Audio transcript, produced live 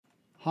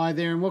Hi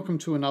there and welcome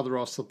to another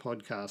Osler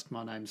podcast.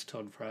 My name's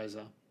Todd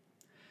Fraser.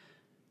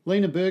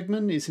 Lina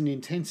Bergman is an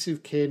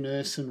intensive care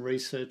nurse and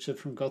researcher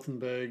from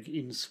Gothenburg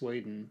in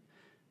Sweden.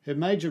 Her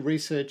major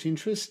research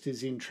interest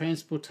is in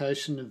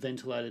transportation of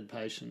ventilated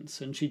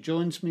patients, and she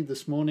joins me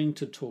this morning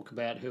to talk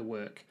about her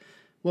work.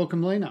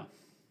 Welcome, Lina.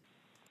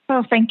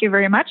 Well, thank you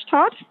very much,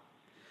 Todd.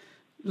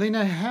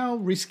 Lina, how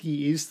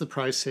risky is the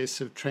process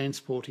of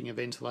transporting a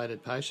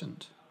ventilated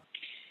patient?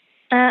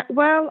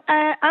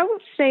 I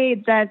would say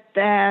that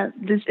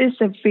this is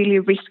a really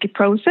risky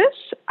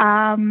process.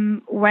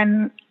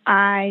 When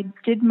I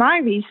did my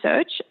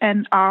research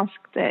and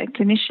asked the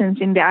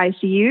clinicians in the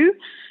ICU,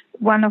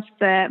 one of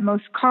the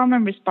most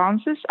common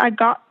responses I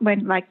got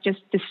when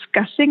just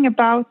discussing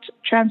about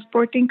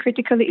transporting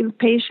critically ill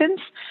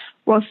patients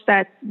was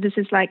that this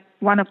is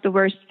one of the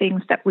worst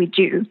things that we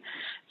do.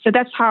 So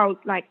that's how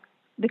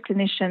the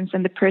clinicians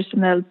and the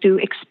personnel do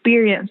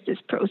experience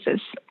this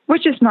process,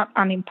 which is not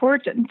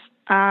unimportant.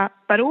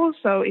 But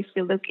also, if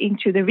we look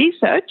into the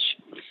research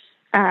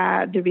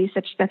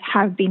that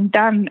have been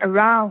done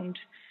around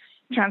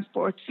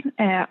transport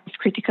of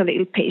critically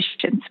ill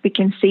patients, we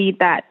can see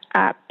that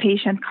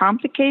patient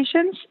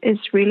complications is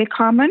really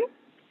common.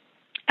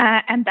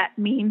 And that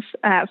means,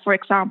 for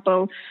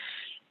example,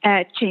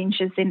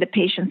 changes in the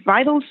patient's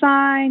vital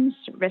signs,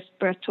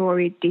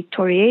 respiratory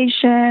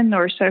deterioration,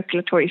 or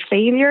circulatory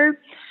failure.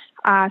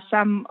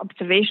 Some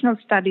observational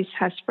studies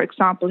has, for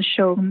example,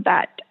 shown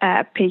that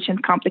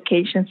patient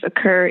complications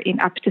occur in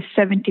up to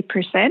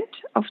 70%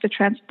 of the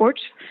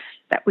transports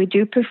that we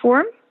do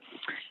perform,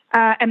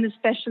 and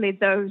especially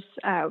those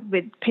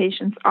with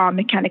patients on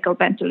mechanical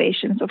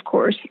ventilations, of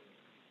course.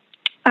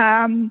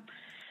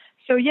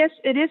 So yes,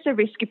 it is a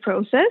risky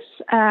process.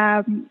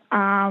 And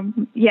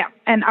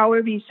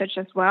our research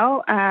as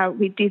well,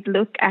 we did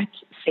look at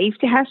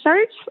safety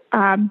hazards.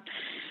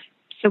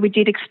 So we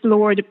did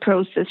explore the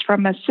process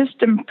from a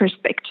system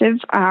perspective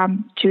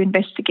to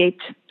investigate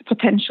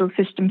potential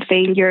system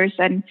failures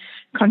and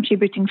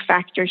contributing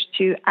factors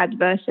to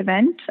adverse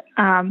event.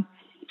 And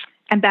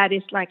that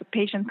is like a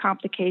patient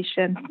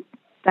complication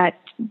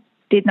that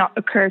did not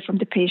occur from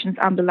the patient's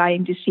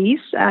underlying disease,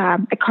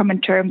 a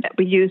common term that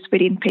we use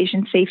within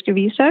patient safety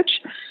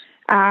research.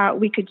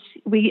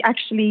 We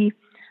actually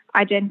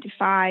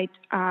identified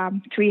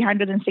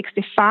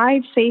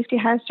 365 safety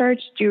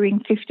hazards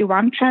during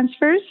 51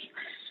 transfers.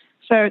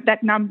 So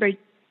that number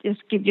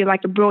just gives you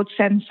a broad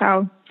sense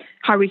how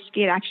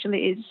risky it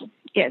actually is.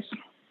 Yes.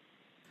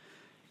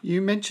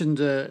 You mentioned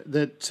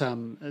that,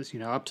 as you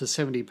know, up to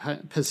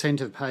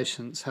 70% of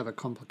patients have a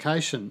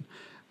complication.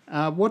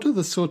 What are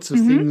the sorts of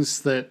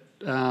things that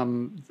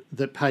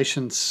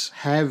patients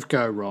have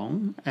go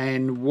wrong,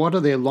 and what are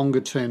their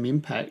longer-term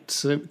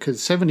impacts? Because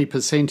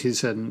 70%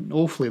 is an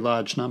awfully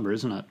large number,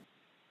 isn't it?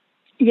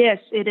 Yes,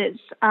 it is.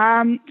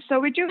 So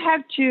we do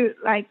have to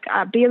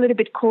be a little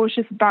bit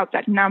cautious about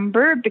that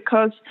number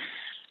because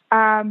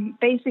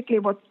basically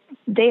what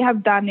they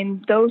have done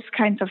in those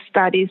kinds of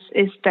studies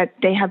is that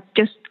they have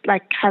just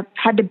have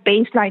had a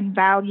baseline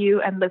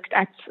value and looked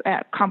at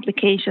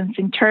complications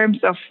in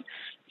terms of,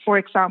 for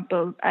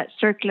example,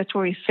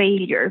 circulatory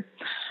failure.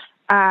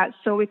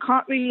 So we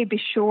can't really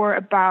be sure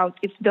about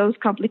if those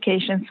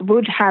complications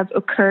would have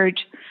occurred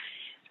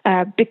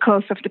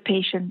because of the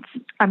patients.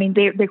 I mean,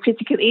 they're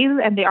critically ill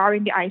and they are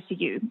in the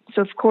ICU.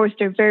 So, of course,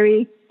 they're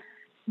very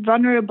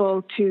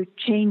vulnerable to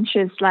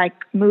changes like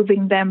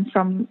moving them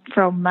from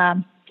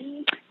the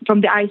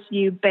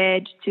ICU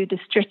bed to the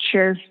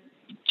stretcher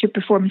to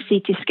perform a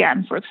CT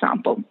scan, for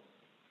example.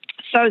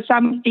 So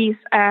some of these,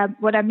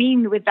 what I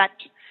mean with that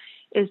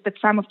is that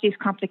some of these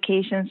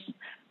complications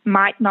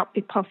might not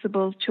be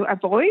possible to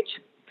avoid.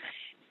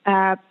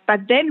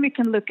 But then we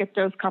can look at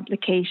those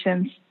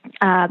complications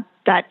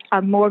that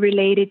are more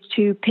related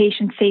to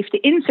patient safety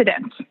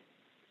incidents.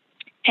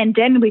 And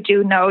then we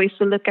do know, if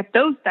we look at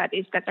those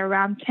studies, that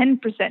around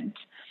 10%,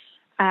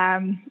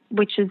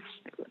 which is,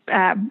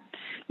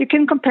 you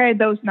can compare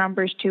those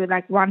numbers to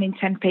 1 in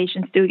 10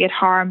 patients do get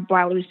harmed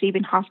while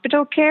receiving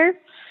hospital care.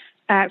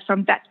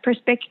 From that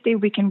perspective,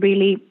 we can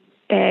really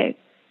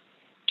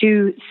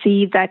do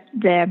see that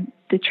the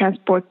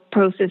transport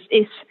process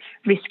is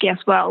risky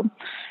as well.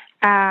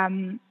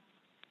 And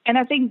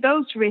I think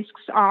those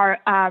risks are,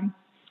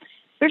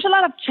 there's a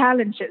lot of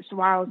challenges.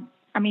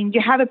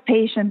 You have a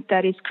patient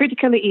that is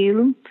critically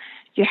ill,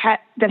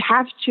 that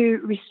have to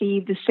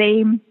receive the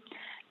same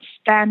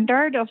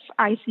standard of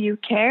ICU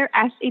care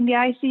as in the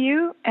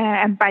ICU.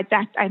 And by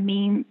that, I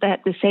mean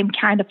that the same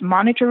kind of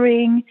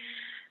monitoring,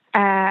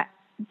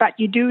 but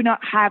you do not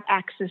have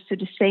access to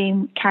the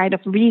same kind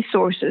of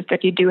resources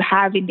that you do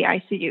have in the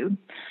ICU.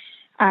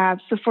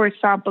 So, for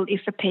example,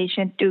 if a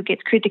patient do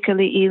get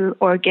critically ill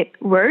or get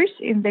worse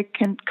in the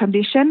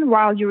condition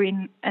while you're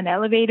in an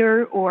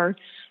elevator or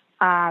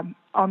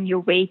on your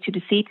way to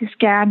the CT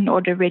scan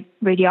or the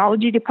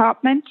radiology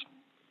department,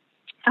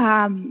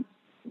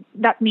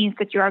 that means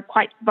that you are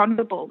quite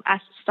vulnerable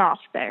as staff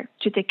there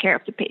to take care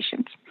of the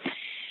patient.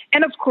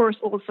 And of course,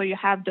 also you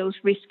have those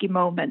risky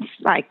moments,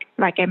 like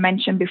I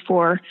mentioned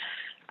before,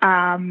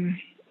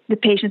 the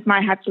patient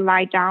might have to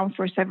lie down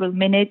for several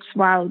minutes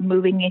while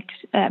moving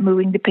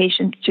the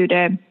patient to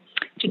the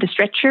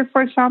stretcher,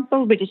 for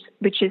example,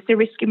 which is the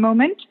risky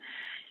moment.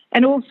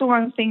 And also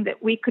one thing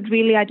that we could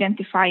really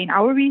identify in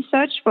our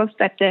research was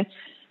that the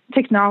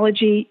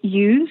technology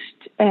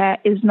used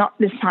is not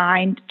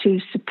designed to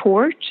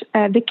support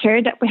the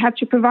care that we have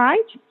to provide.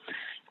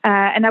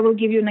 And I will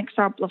give you an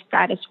example of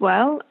that as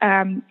well.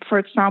 For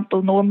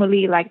example,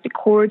 normally like the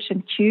cords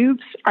and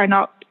tubes are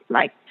not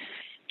like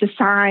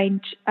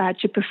designed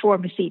to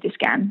perform a CT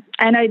scan.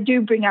 And I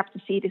do bring up the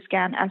CT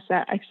scan as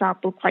an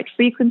example quite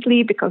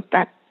frequently because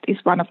that is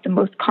one of the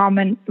most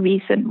common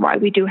reasons why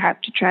we do have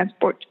to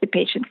transport the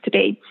patients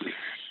today.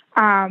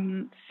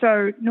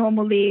 So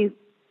normally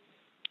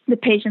the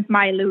patient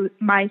might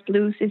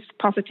lose his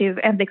positive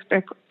end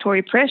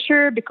expiratory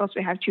pressure because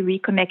we have to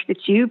reconnect the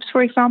tubes,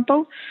 for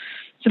example.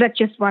 So that's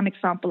just one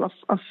example of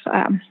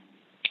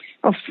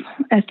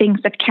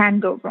things that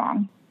can go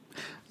wrong.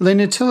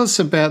 Lina, tell us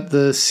about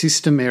the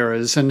system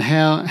errors and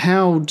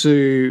how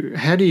do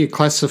you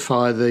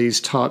classify these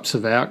types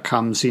of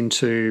outcomes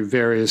into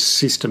various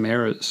system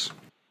errors?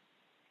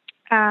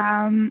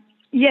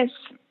 Yes.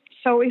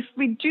 So if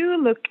we do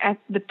look at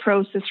the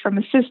process from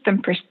a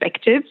system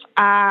perspective,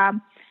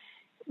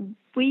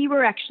 we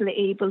were actually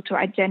able to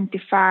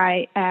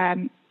identify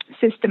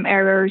system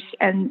errors,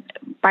 and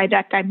by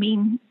that I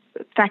mean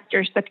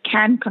factors that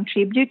can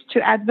contribute to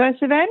adverse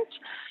events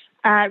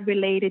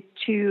related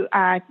to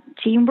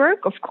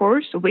teamwork, of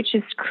course, which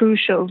is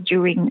crucial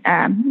during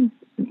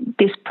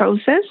this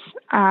process,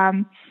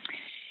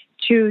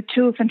 to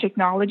tools and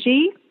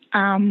technology,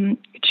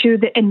 to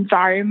the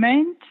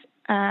environment,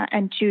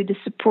 and to the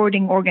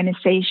supporting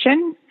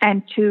organization,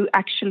 and to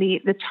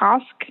actually the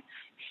task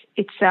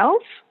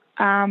itself.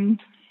 And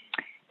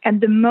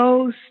the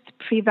most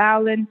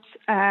prevalent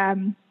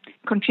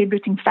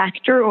contributing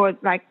factor, or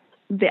like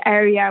the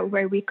area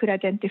where we could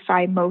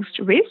identify most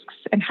risks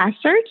and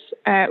hazards,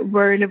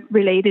 were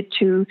related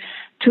to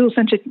tools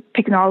and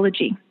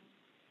technology,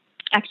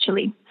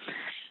 actually.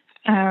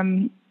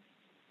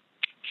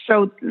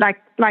 So like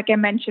I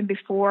mentioned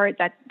before,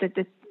 that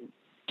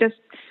just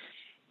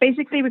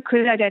basically we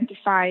could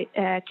identify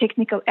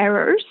technical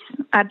errors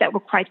that were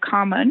quite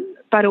common,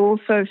 but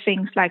also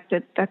things like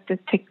that the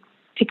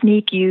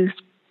technique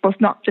used was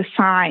not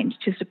designed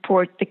to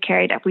support the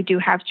care that we do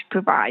have to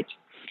provide.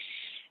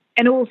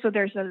 And also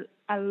there's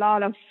a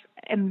lot of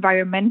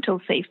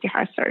environmental safety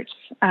hazards.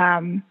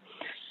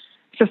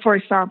 So for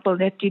example,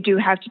 that you do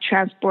have to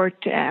transport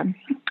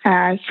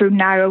through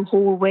narrow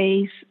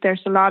hallways.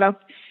 There's a lot of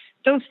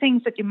those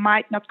things that you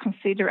might not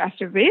consider as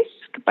a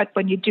risk, but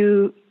when you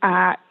do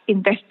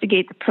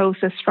investigate the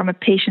process from a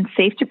patient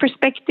safety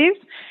perspective,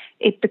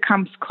 it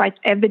becomes quite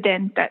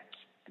evident that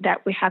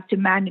we have to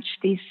manage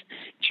these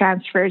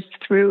transfers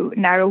through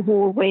narrow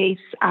hallways.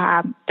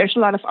 There's a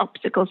lot of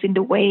obstacles in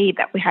the way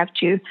that we have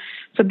to.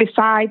 So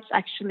besides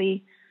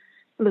actually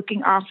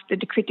looking after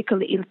the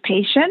critically ill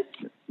patient,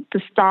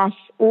 the staff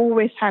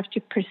always have to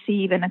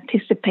perceive and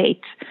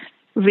anticipate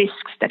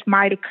risks that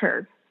might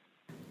occur.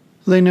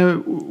 Lina,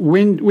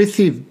 with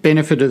the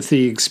benefit of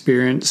the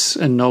experience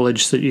and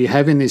knowledge that you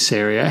have in this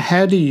area,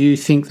 how do you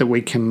think that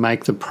we can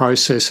make the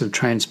process of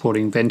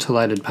transporting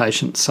ventilated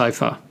patients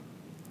safer?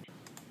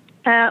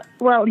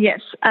 Well,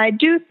 yes, I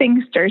do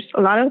think there's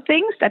a lot of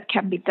things that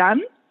can be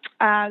done.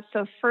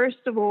 So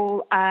first of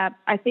all,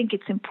 I think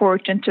it's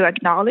important to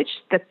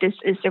acknowledge that this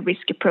is a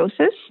risky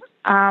process.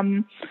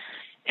 And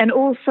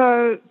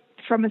also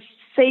from a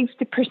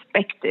safety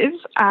perspective,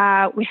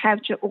 we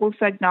have to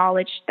also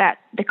acknowledge that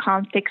the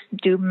context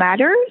do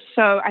matter.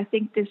 So I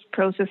think this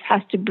process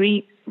has to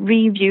be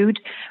reviewed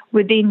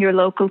within your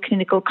local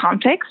clinical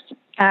context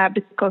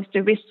because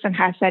the risks and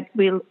hazards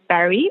will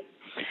vary.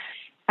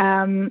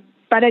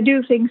 But I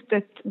do think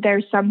that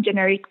there's some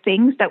generic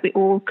things that we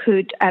all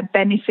could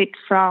benefit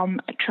from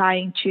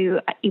trying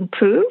to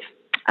improve.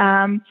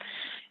 And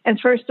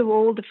first of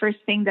all, the first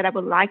thing that I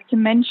would like to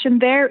mention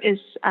there is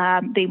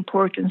the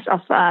importance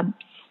of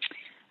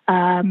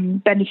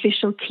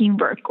beneficial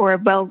teamwork or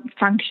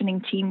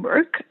well-functioning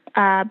teamwork,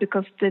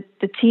 because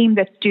the team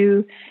that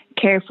do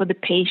care for the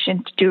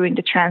patient during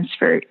the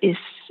transfer is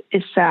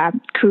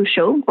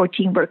crucial, or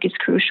teamwork is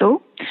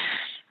crucial.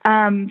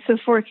 So,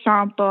 for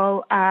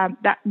example,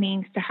 that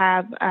means to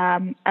have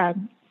a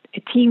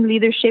team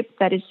leadership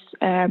that is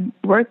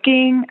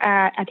working,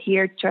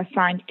 adhere to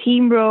assigned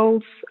team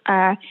roles,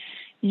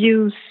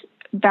 use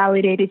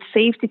validated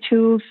safety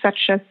tools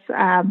such as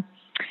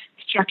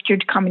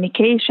structured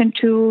communication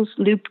tools,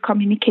 loop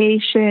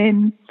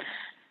communication.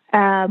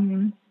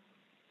 Of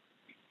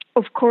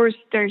course,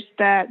 there's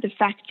the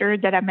factor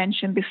that I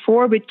mentioned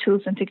before with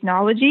tools and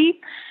technology.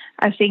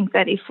 I think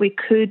that if we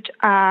could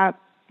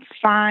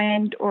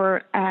find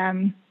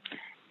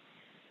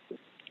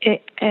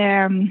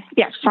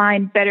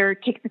better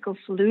technical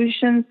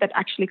solutions that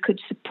actually could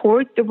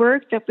support the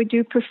work that we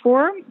do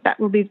perform, that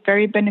will be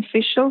very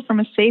beneficial from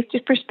a safety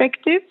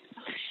perspective.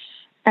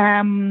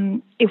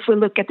 If we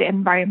look at the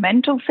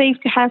environmental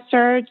safety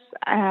hazards,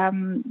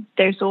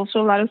 there's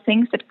also a lot of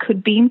things that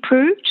could be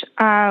improved.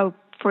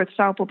 for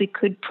example, we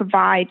could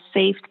provide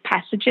safe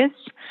passages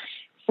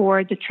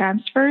for the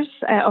transfers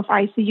of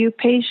ICU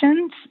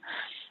patients.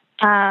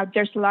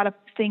 There's a lot of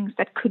things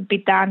that could be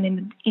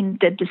done in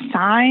the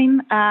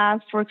design,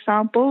 for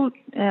example,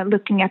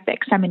 looking at the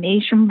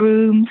examination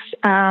rooms.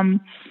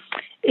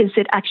 Is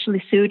it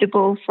actually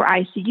suitable for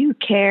ICU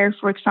care,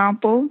 for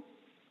example?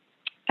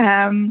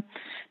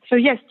 So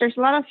yes, there's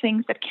a lot of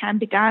things that can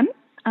be done.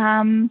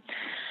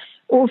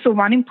 Also,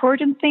 one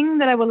important thing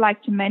that I would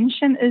like to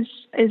mention is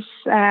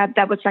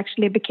that was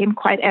actually became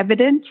quite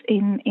evident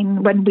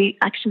in when we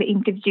actually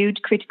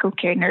interviewed critical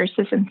care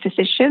nurses and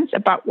physicians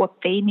about what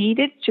they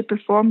needed to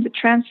perform the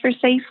transfer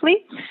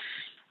safely,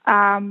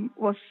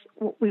 was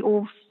what we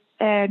all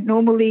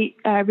normally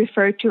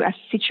refer to as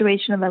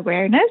situational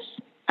awareness.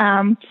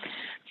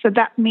 So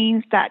that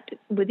means that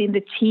within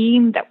the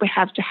team that we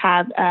have to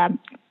have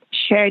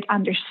shared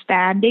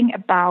understanding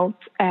about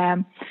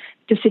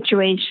the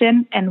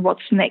situation and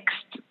what's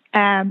next.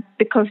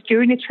 Because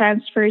during the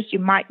transfers, you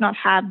might not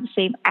have the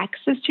same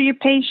access to your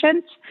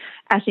patients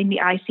as in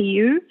the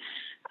ICU.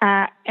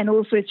 And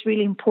also it's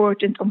really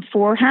important on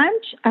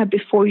forehand,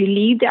 before you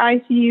leave the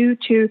ICU,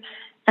 to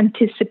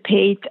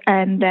anticipate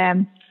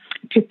and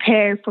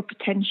prepare for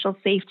potential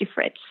safety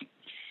threats.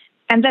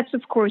 And that's,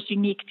 of course,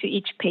 unique to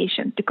each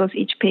patient because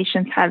each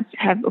patient have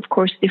of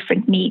course,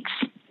 different needs.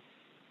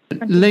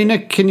 Lina,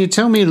 can you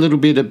tell me a little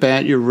bit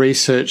about your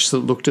research that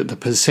looked at the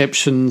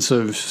perceptions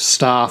of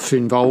staff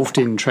involved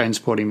in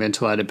transporting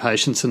ventilated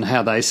patients and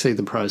how they see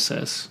the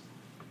process?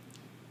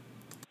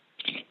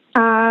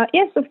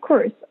 Yes, of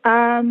course.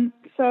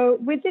 So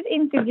we did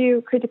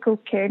interview critical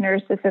care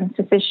nurses and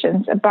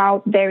physicians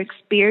about their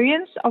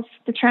experience of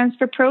the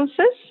transfer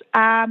process,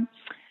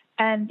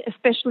 and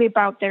especially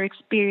about their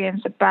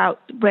experience about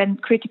when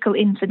critical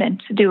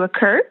incidents do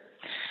occur.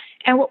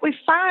 And what we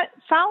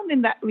found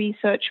in that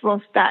research was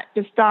that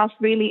the staff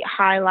really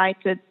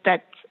highlighted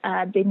that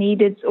they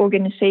needed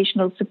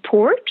organizational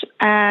support.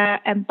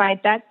 And by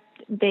that,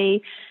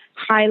 they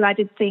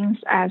highlighted things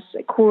as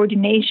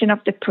coordination of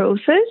the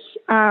process.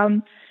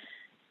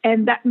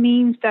 And that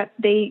means that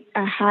they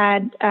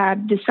had a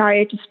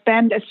desire to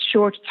spend as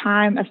short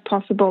time as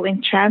possible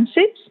in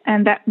transit.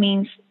 And that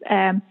means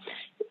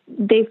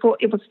they thought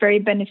it was very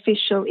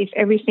beneficial if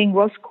everything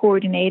was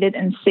coordinated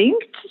and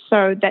synced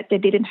so that they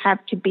didn't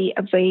have to be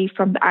away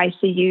from the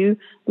ICU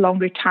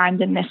longer time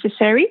than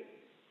necessary.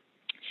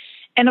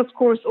 And of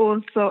course,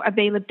 also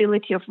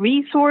availability of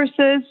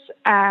resources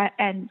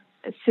and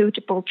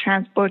suitable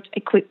transport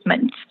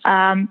equipment.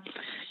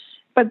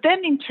 But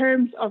then in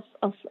terms of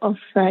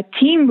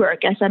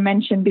teamwork, as I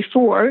mentioned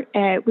before,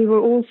 we were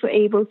also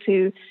able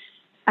to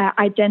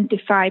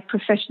identify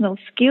professional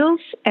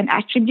skills and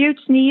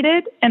attributes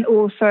needed, and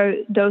also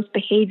those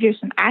behaviors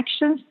and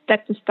actions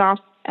that the staff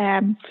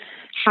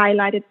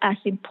highlighted as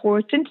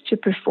important to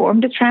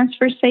perform the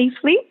transfer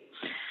safely.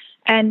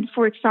 And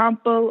for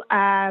example,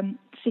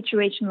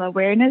 situational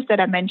awareness that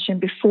I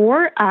mentioned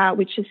before,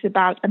 which is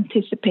about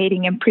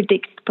anticipating and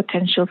predict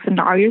potential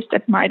scenarios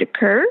that might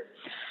occur.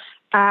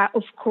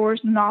 Of course,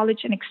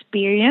 knowledge and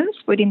experience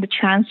within the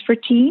transfer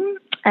team,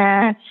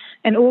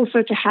 and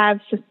also to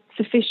have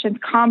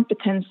sufficient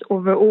competence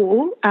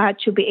overall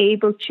to be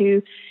able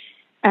to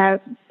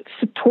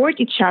support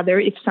each other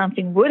if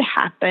something would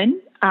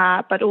happen,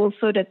 but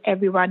also that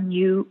everyone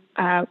knew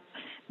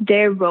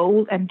their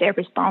role and their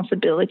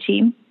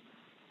responsibility.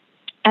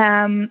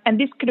 And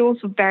this could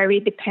also vary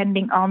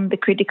depending on the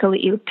critically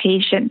ill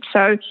patient.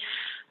 So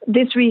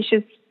this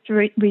research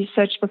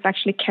was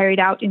actually carried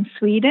out in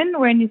Sweden,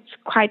 where it's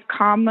quite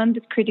common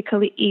that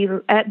critical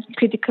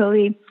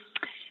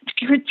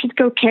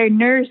care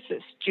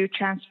nurses do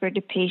transfer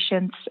the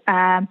patients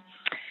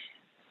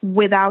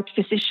without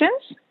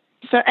physicians.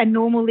 So, and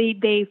normally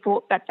they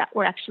thought that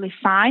were actually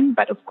fine,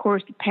 but of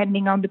course,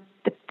 depending on the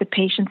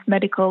patient's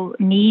medical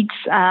needs,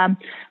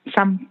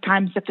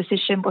 sometimes a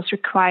physician was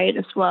required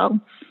as well.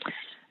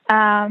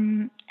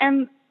 And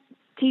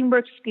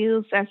teamwork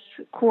skills as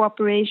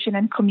cooperation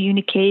and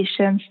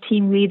communications,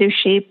 team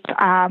leadership,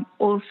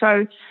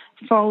 also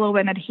follow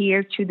and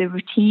adhere to the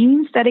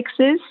routines that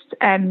exist.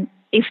 And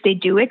if they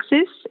do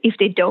exist, if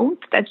they don't,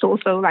 that's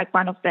also like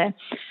one of the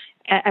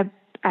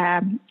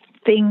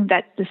thing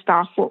that the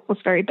staff thought was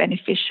very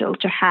beneficial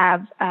to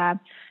have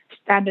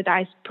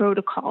standardized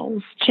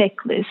protocols,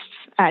 checklists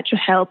to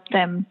help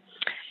them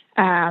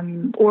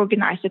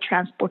organize the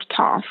transport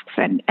tasks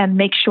and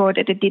make sure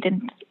that they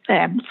didn't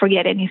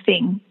forget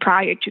anything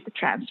prior to the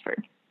transfer.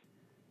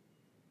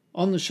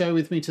 On the show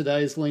with me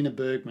today is Lina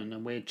Bergman,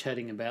 and we're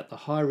chatting about the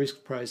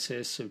high-risk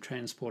process of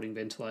transporting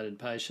ventilated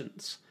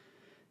patients.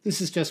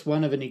 This is just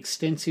one of an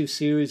extensive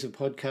series of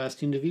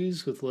podcast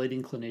interviews with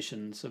leading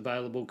clinicians,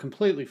 available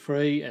completely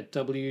free at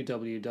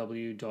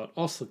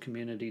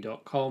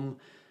www.oslercommunity.com,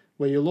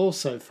 where you'll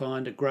also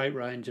find a great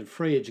range of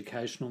free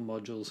educational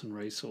modules and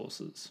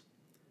resources.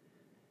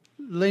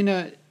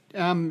 Lina,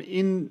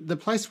 In the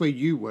place where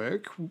you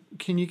work,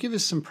 can you give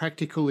us some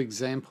practical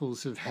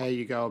examples of how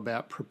you go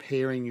about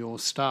preparing your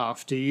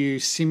staff? Do you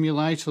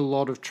simulate a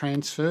lot of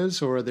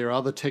transfers, or are there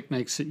other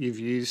techniques that you've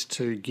used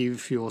to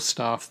give your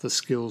staff the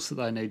skills that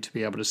they need to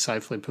be able to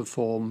safely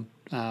perform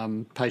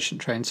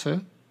patient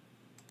transfer?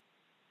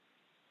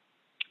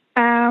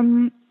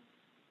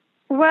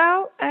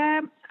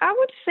 I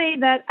would say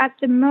that at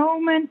the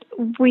moment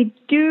we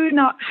do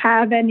not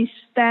have any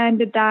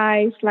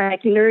standardized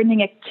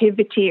learning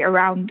activity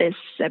around this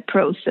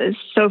process.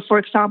 So, for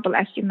example,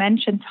 as you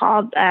mentioned,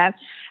 Todd, I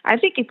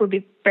think it would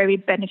be very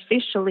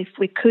beneficial if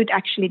we could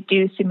actually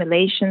do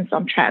simulations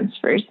on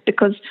transfers,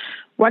 because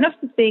one of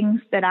the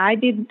things that I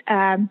did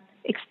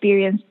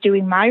experience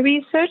doing my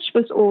research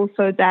was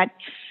also that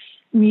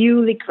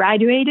newly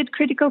graduated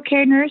critical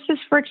care nurses,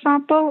 for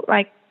example,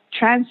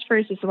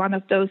 transfers is one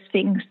of those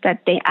things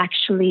that they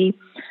actually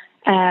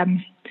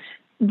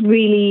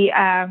really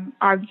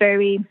are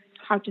very,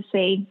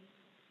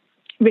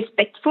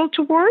 respectful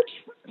towards.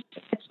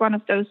 It's one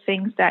of those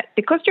things that,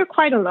 because you're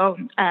quite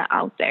alone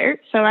out there,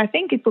 so I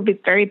think it would be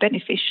very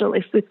beneficial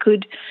if we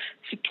could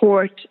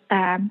support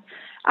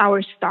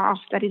our staff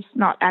that is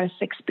not as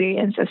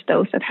experienced as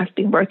those that have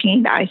been working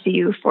in the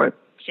ICU for,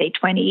 say,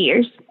 20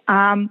 years.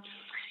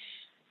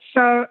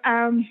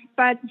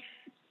 But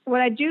what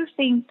I do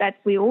think that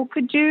we all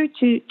could do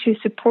to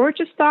support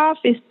the staff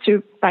is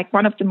to,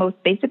 one of the most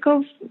basic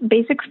things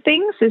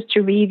is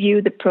to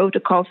review the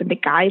protocols and the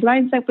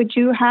guidelines that we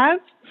do have,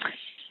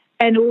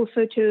 and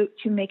also to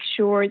make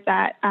sure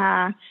that,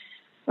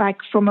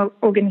 from an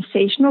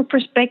organizational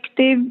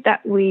perspective,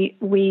 that we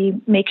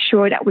make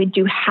sure that we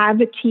do have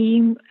a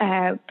team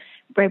where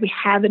we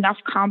have enough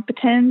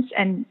competence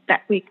and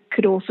that we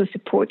could also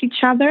support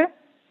each other.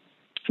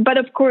 But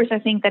of course, I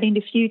think that in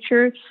the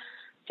future,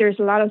 there's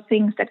a lot of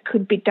things that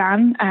could be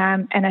done,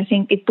 and I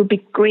think it would be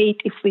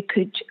great if we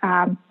could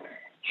have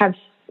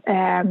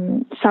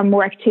some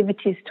more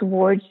activities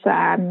towards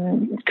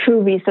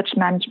crew research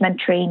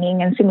management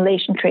training and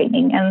simulation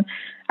training, and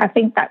I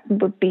think that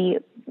would be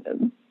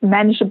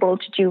manageable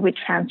to do with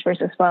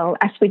transfers as well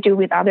as we do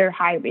with other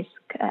high risk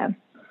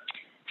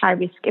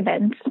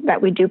events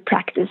that we do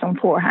practice on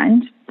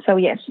forehand. So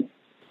yes.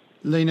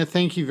 Lina,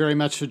 thank you very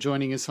much for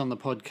joining us on the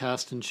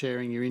podcast and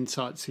sharing your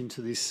insights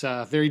into this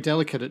very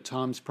delicate at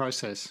times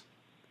process.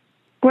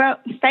 Well,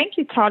 thank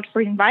you, Todd,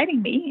 for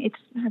inviting me.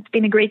 It's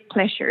been a great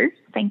pleasure.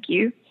 Thank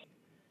you.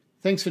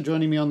 Thanks for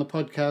joining me on the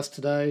podcast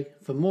today.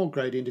 For more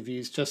great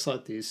interviews just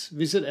like this,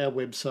 visit our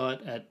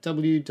website at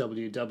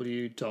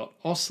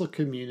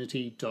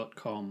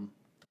www.oslercommunity.com.